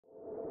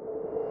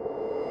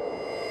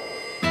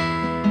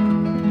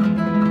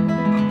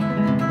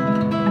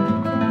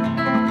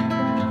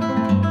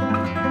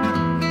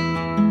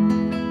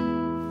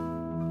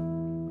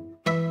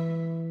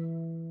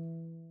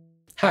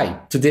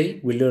Hi, today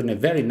we learn a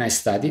very nice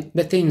study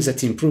that aims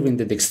at improving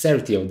the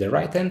dexterity of the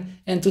right hand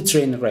and to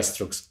train rest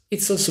strokes.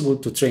 It's also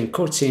good to train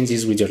chord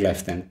changes with your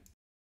left hand.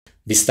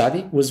 This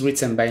study was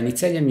written by an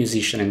Italian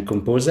musician and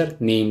composer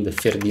named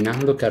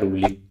Ferdinando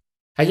Carulli.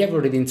 I have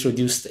already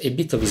introduced a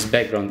bit of his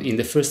background in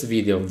the first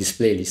video of this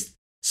playlist,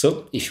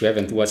 so if you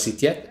haven't watched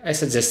it yet, I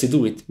suggest you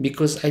do it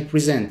because I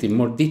present in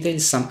more detail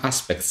some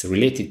aspects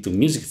related to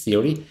music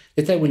theory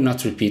that I will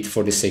not repeat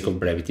for the sake of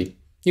brevity.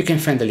 You can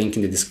find the link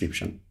in the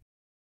description.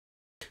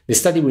 The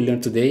study we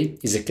learn today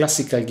is a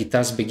classical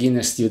guitar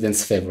beginner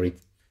student's favorite,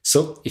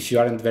 so if you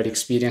aren't very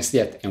experienced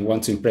yet and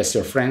want to impress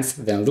your friends,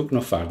 then look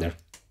no further.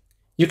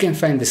 You can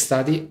find the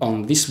study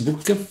on this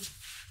book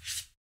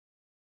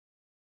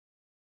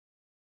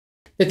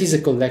that is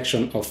a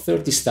collection of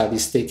 30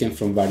 studies taken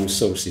from various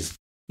sources.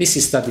 This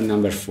is study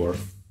number 4.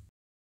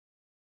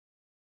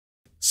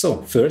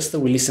 So, first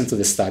we listen to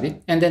the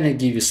study and then I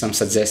give you some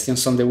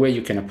suggestions on the way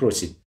you can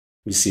approach it.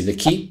 We'll see the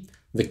key,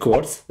 the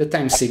chords, the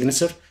time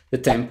signature, the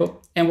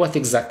tempo, and what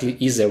exactly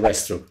is a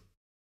rest stroke.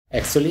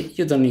 Actually,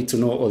 you don't need to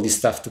know all this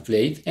stuff to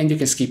play it and you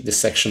can skip this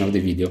section of the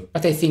video,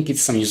 but I think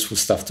it's some useful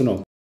stuff to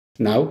know.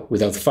 Now,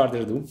 without further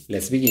ado,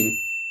 let's begin.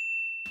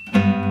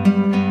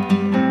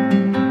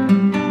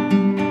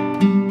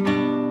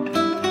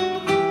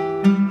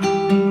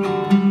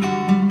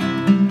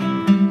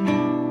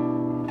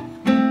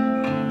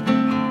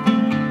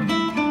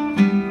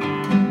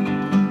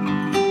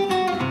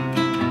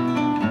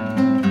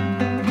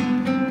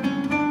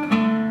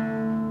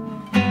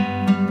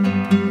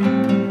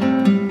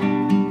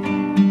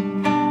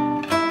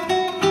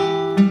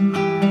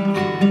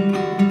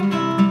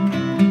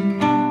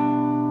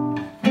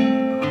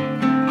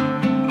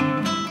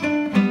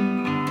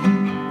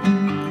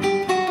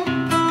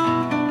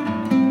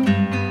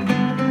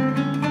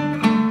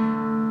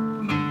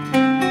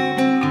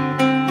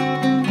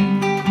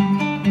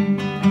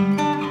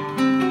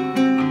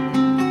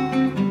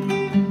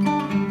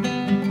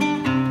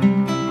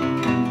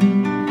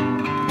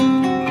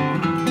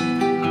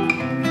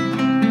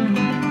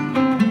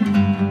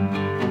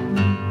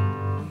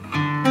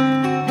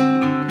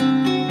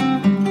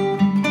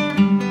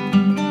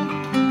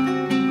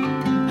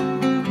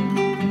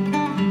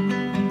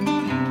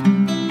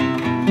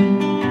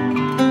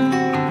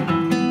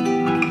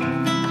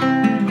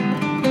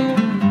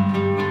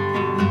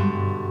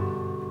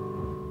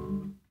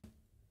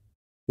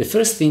 The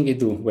first thing I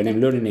do when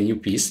I'm learning a new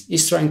piece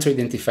is trying to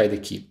identify the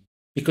key,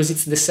 because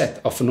it's the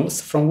set of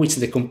notes from which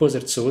the composer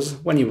chose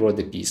when he wrote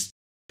the piece.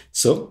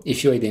 So,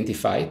 if you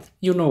identify it,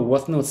 you know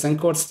what notes and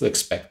chords to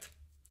expect.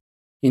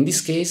 In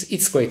this case,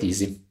 it's quite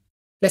easy.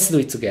 Let's do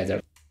it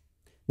together.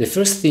 The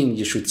first thing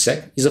you should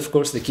check is of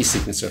course the key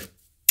signature.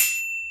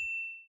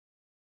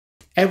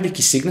 Every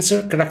key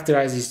signature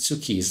characterizes two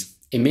keys,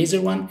 a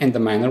major one and a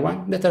minor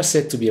one, that are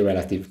said to be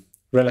relative.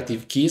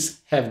 Relative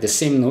keys have the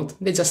same note,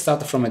 they just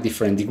start from a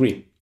different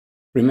degree.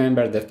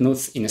 Remember that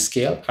notes in a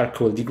scale are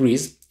called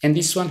degrees, and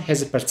this one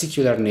has a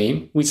particular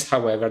name, which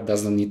however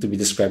does not need to be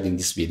described in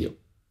this video.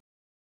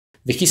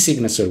 The key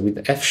signature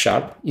with F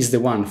sharp is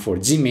the one for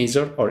G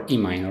major or E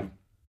minor.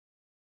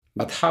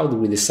 But how do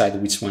we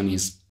decide which one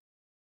is?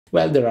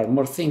 Well, there are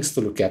more things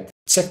to look at.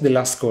 Check the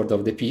last chord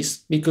of the piece,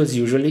 because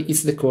usually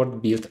it's the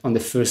chord built on the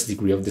first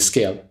degree of the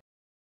scale.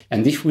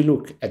 And if we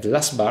look at the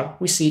last bar,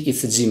 we see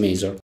it's a G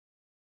major.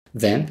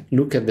 Then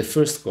look at the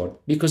first chord,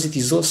 because it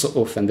is also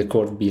often the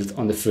chord built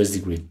on the first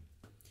degree.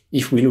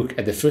 If we look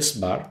at the first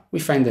bar, we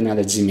find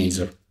another G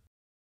major.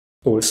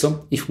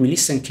 Also, if we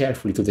listen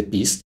carefully to the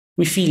piece,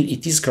 we feel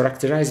it is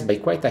characterized by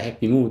quite a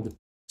happy mood,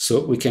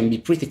 so we can be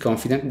pretty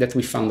confident that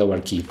we found our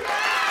key.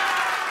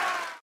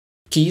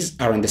 Keys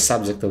aren't the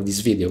subject of this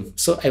video,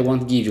 so I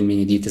won't give you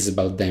many details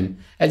about them.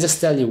 I'll just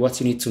tell you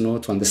what you need to know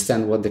to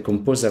understand what the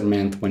composer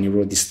meant when he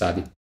wrote this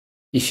study.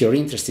 If you're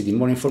interested in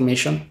more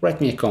information,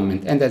 write me a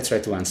comment and I'll try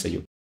to answer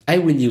you. I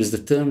will use the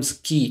terms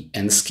key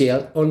and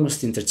scale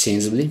almost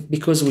interchangeably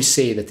because we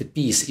say that a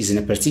piece is in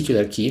a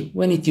particular key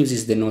when it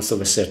uses the notes of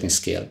a certain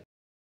scale.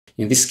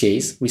 In this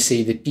case, we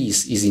say the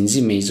piece is in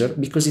G major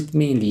because it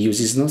mainly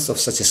uses notes of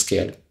such a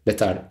scale that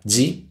are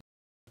G,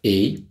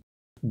 A,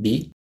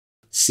 B,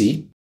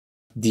 C,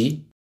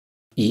 D,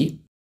 E,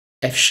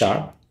 F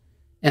sharp,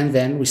 and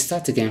then we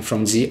start again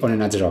from G on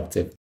another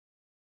octave.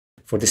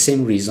 For the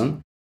same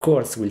reason,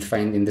 chords we'll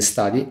find in the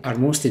study are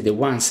mostly the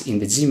ones in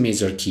the G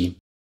major key.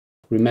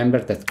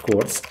 Remember that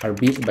chords are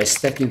built by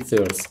stacking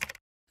thirds.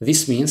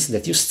 This means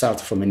that you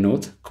start from a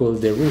note called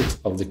the root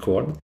of the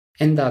chord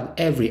and add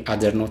every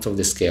other note of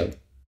the scale.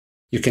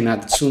 You can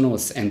add 2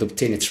 notes and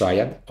obtain a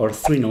triad, or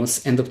 3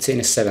 notes and obtain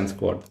a 7th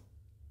chord.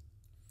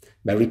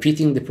 By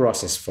repeating the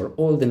process for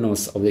all the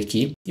notes of the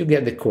key, you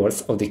get the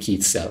chords of the key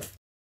itself.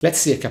 Let's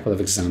see a couple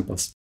of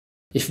examples.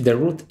 If the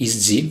root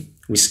is G,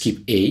 we skip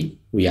A,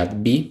 we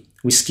add B,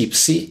 we skip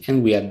C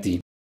and we add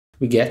D.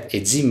 We get a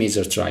G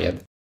major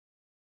triad.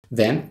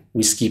 Then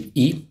we skip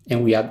E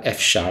and we add F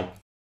sharp.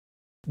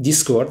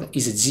 This chord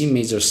is a G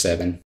major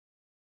 7.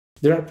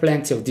 There are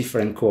plenty of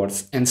different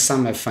chords and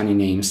some have funny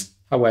names.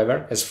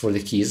 However, as for the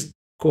keys,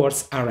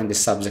 Chords aren't the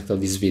subject of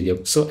this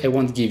video, so I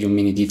won't give you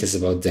many details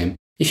about them.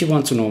 If you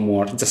want to know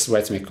more, just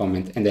write me a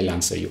comment and I'll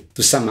answer you.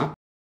 To sum up,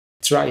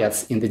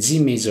 triads in the G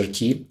major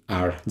key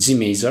are G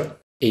major,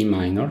 A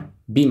minor,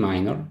 B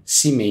minor,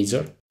 C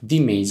major, D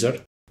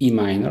major, E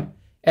minor,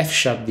 F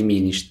sharp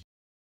diminished.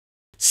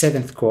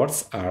 Seventh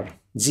chords are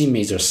G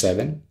major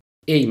 7,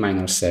 A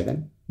minor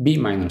 7, B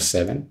minor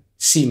 7,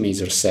 C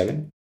major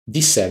 7,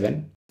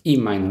 D7, E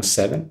minor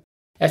 7,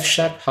 F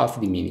sharp half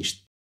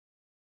diminished.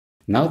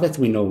 Now that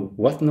we know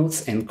what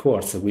notes and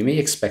chords we may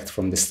expect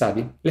from the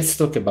study, let's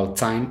talk about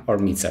time or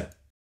meter.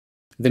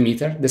 The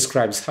meter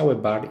describes how a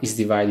bar is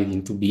divided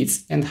into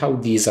beats and how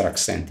these are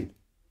accented.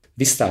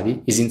 This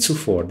study is in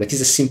 2/4, that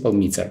is a simple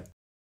meter.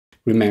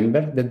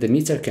 Remember that the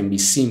meter can be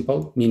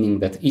simple, meaning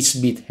that each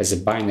beat has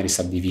a binary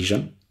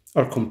subdivision,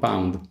 or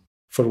compound,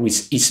 for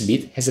which each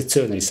beat has a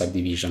ternary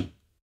subdivision.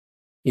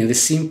 In the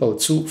simple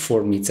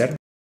 2/4 meter,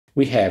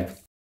 we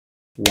have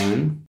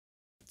 1,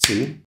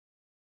 2,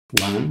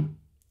 1,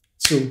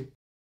 2.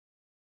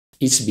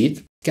 Each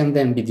beat can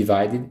then be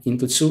divided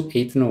into 2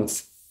 8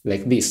 notes,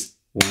 like this,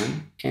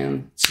 1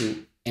 and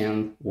 2 and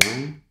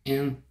 1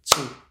 and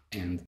 2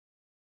 and.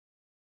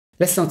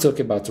 Let's now talk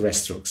about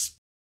rest strokes.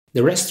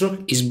 The rest stroke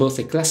is both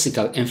a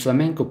classical and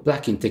flamenco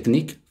plucking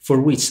technique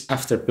for which,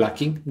 after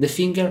plucking, the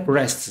finger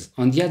rests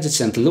on the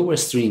adjacent lower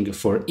string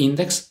for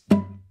index,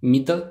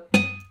 middle,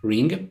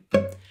 ring,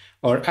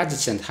 or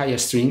adjacent higher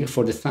string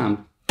for the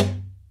thumb.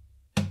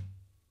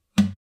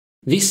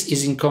 This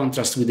is in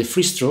contrast with the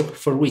free stroke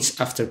for which,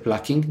 after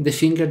plucking, the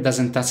finger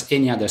doesn't touch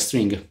any other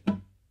string.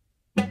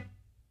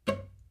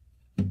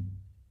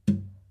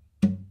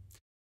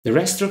 The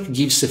rest stroke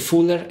gives a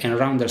fuller and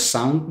rounder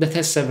sound that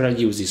has several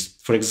uses,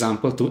 for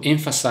example to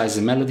emphasize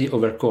a melody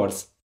over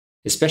chords.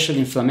 Especially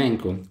in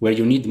flamenco, where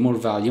you need more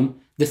volume,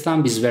 the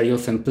thumb is very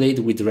often played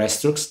with rest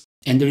strokes,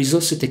 and there is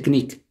also a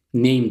technique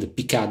named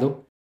picado,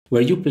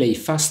 where you play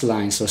fast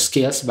lines or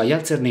scales by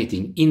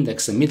alternating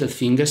index and middle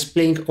fingers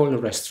playing all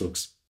rest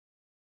strokes.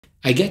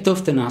 I get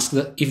often asked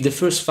if the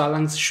first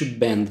phalanx should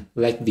bend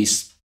like this.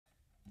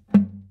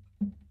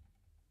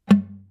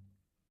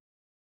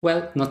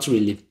 Well, not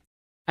really.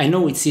 I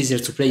know it's easier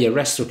to play a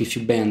rest stroke if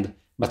you bend,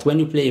 but when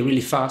you play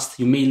really fast,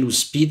 you may lose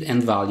speed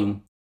and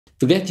volume.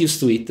 To get used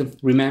to it,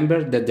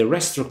 remember that the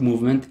rest stroke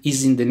movement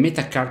is in the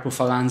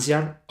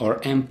metacarpophalangeal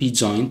or MP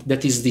joint,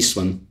 that is this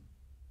one.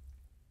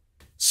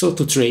 So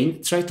to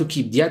train, try to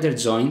keep the other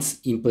joints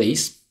in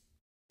place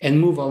and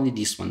move only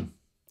this one,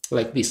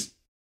 like this.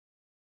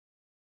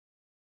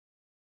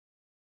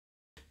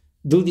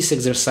 Do this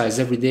exercise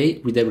every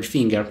day with every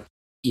finger,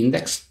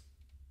 index,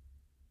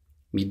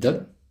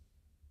 middle,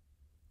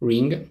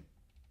 ring,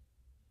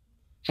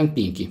 and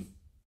pinky.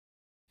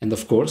 And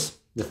of course,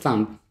 the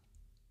thumb.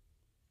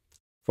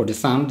 For the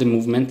thumb, the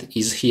movement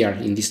is here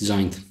in this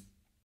joint.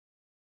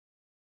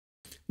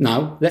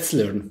 Now, let's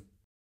learn.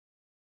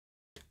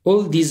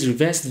 All these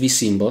reversed V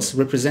symbols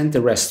represent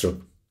a rest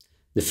stroke.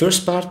 The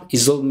first part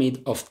is all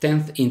made of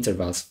 10th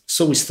intervals,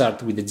 so we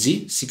start with the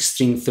G, 6th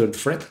string 3rd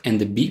fret, and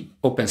the B,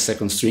 open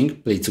 2nd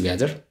string, played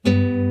together.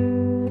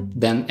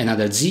 Then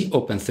another G,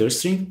 open 3rd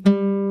string,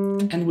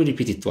 and we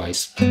repeat it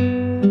twice.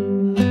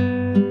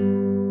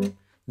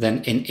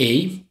 Then an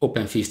A,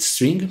 open 5th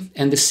string,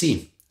 and the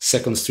C,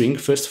 2nd string,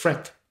 1st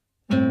fret.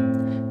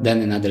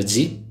 Then another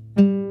G,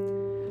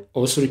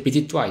 also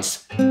repeated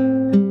twice.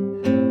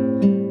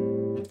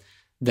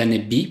 Then a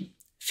B,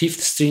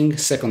 5th string,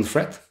 2nd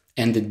fret,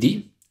 and a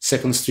D,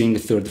 2nd string,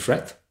 3rd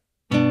fret.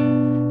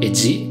 A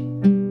G,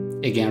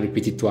 again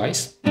repeated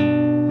twice.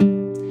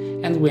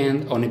 And we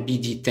end on a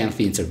BD 10th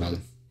interval.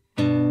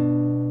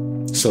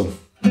 So,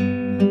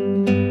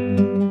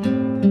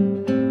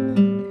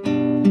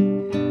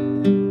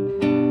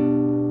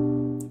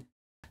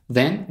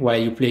 then, while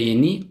you play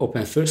an E,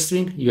 open 1st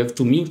string, you have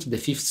to mute the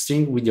 5th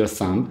string with your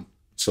thumb,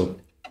 so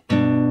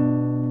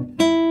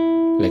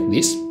like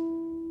this.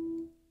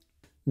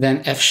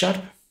 Then F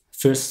sharp,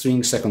 1st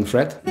string, 2nd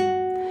fret,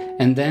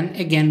 and then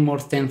again more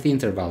 10th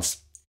intervals.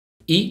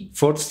 E,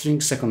 4th string,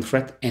 2nd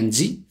fret, and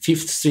G,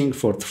 5th string,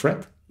 4th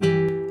fret,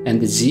 and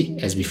the G,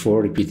 as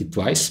before, repeated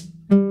twice.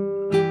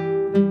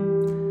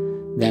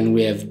 Then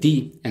we have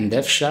D and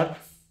F sharp,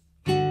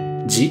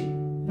 G,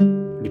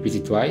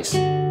 repeated twice,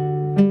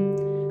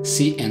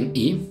 C and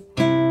E,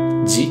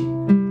 G,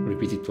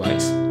 repeated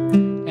twice,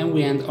 and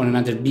we end on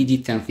another BD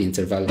 10th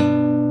interval.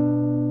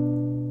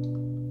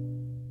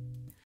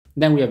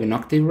 Then we have an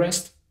octave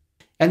rest,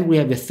 and we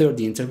have a 3rd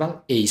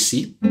interval,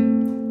 AC,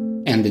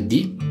 and the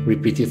D,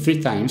 repeated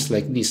 3 times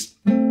like this.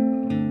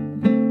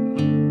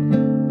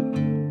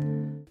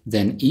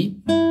 Then E,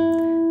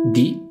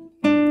 D,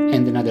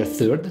 and another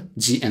 3rd,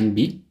 G and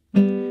B,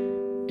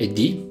 a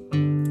D,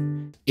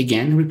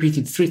 again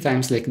repeated 3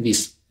 times like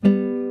this.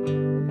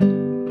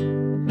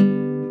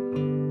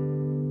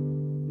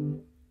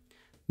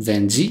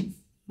 Then G,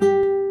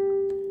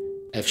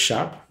 F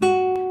sharp,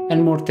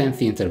 and more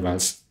 10th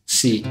intervals,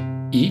 C,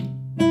 E,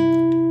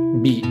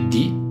 B,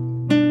 D,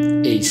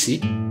 A, C,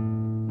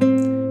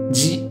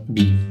 G, B.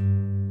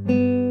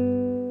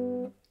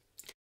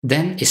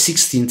 Then a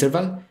 6th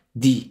interval,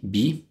 D,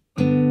 B,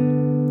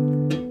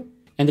 and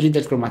read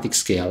the chromatic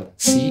scale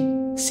C,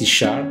 C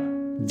sharp,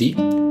 D,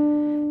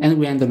 and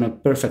we end on a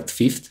perfect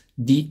fifth,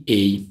 D,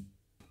 A,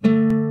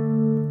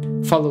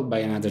 followed by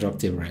another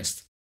octave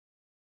rest.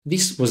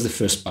 This was the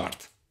first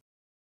part.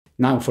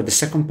 Now for the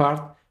second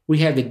part, we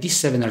have the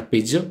D7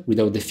 arpeggio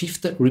without the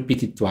fifth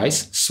repeated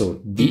twice, so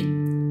D,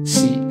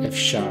 C, F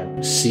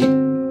sharp, C,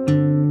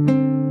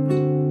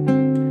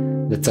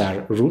 that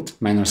are root,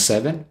 minor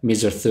 7,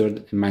 major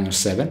third and minor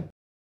 7,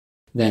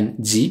 then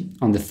G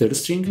on the third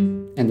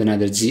string, and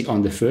another G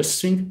on the first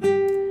string,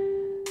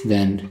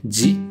 then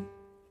G,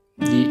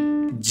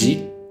 D,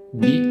 G,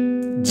 B,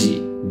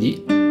 G,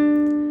 D.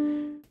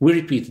 We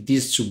repeat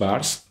these two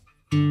bars,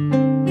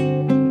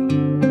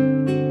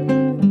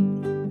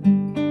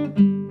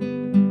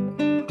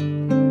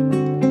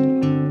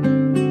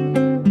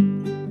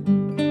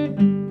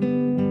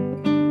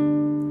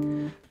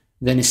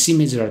 then a C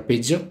major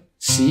arpeggio,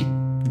 C,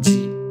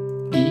 G,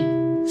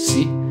 E,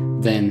 C,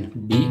 then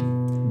B,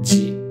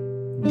 G,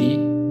 D,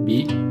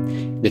 B,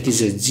 that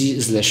is a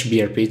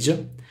G/B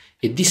arpeggio,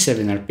 a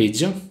D7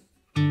 arpeggio,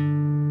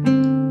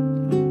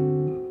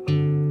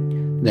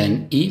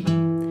 then E,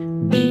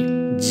 B,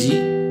 G,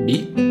 B,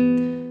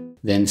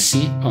 then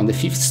C on the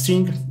fifth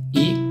string,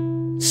 E,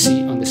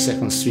 C on the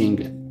second string,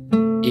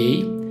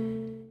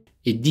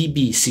 A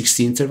D-B sixth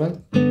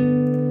interval,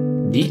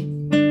 D,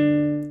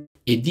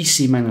 a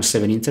D-C minor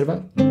 7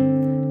 interval,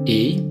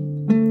 A,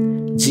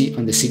 G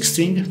on the sixth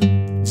string,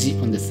 G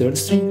on the third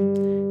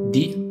string,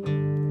 D,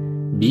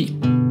 B,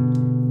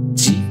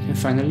 G, and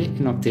finally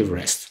an octave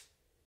rest.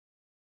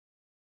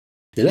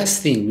 The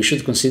last thing we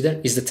should consider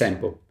is the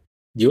tempo.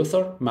 The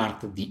author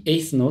marked the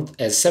 8th note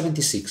as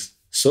 76,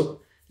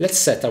 so let's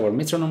set our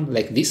metronome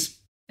like this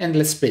and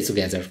let's play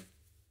together.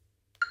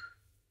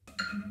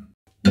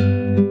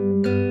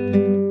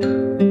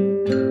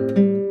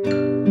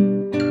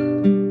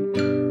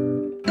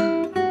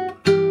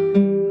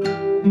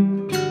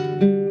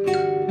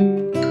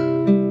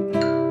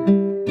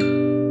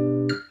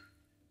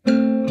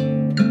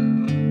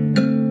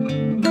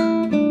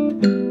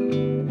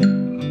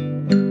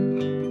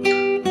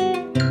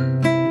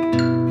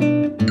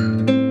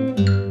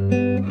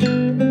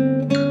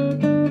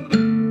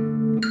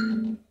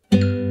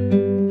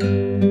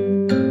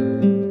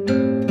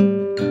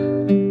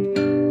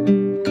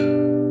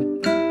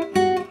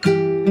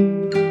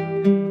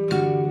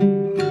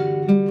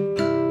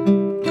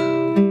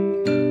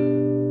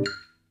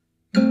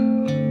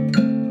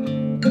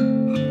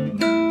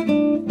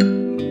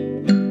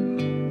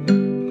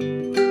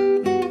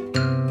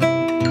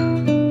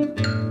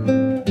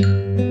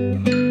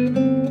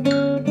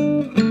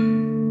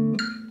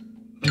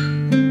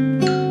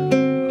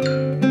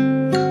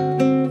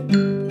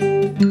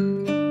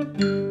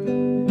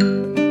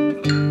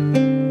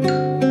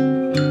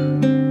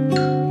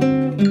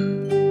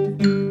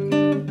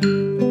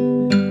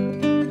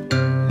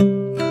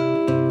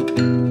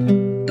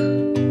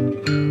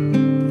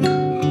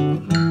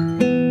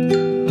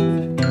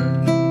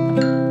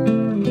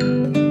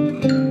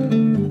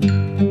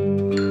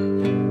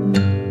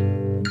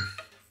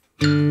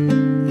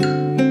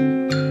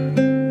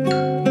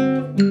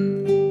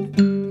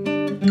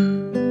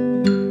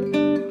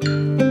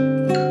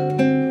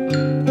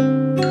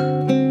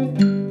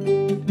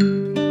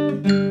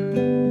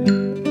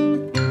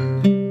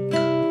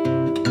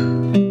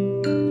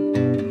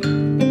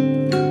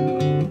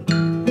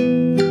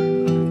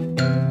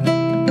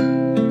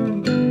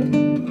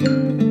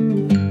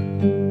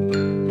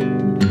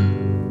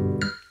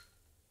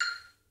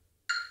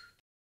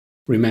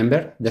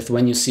 Remember that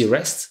when you see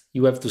rest,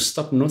 you have to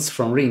stop notes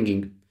from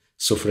ringing.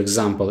 So for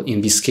example, in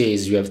this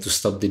case you have to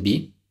stop the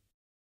B,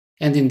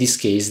 and in this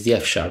case the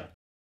F sharp.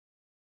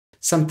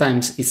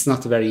 Sometimes it's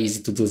not very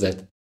easy to do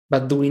that,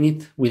 but doing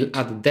it will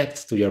add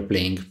depth to your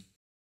playing.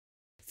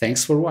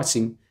 Thanks for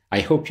watching. I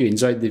hope you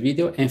enjoyed the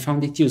video and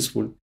found it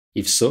useful.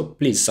 If so,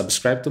 please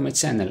subscribe to my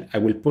channel, I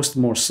will post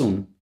more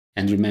soon.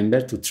 And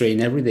remember to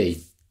train every day.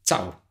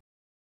 Ciao!